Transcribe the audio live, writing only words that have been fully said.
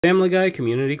Family Guy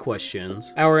community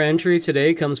questions. Our entry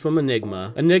today comes from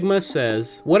Enigma. Enigma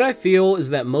says, "What I feel is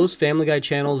that most Family Guy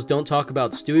channels don't talk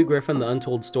about Stewie Griffin The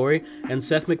Untold story and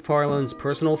Seth MacFarlane's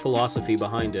personal philosophy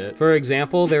behind it. For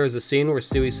example, there is a scene where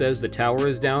Stewie says the tower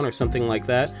is down or something like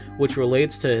that, which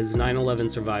relates to his 9/11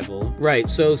 survival." Right,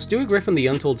 so Stewie Griffin The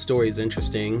Untold story is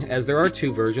interesting, as there are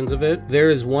two versions of it.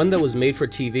 There is one that was made for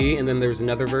TV, and then there's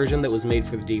another version that was made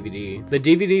for the DVD. The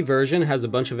DVD version has a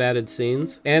bunch of added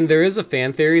scenes, and there is a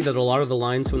fan theory that a lot of the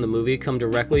lines from the movie come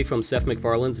directly from Seth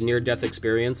MacFarlane's near-death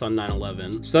experience on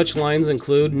 9/11. Such lines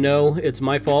include, "No, it's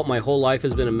my fault, my whole life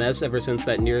has been a mess ever since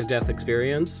that near-death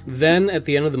experience." Then, at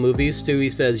the end of the movie,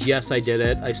 Stewie says, "Yes, I did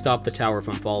it, I stopped the tower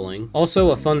from falling."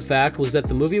 Also, a fun fact was that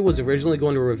the movie was originally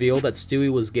going to reveal that Stewie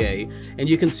was gay, and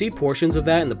you can see portions of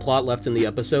that in the plot left in the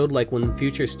episode, like when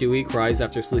future Stewie cries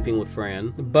after sleeping with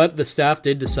Fran. But the staff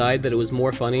did decide that it was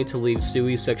more funny to leave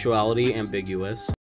Stewie's sexuality ambiguous.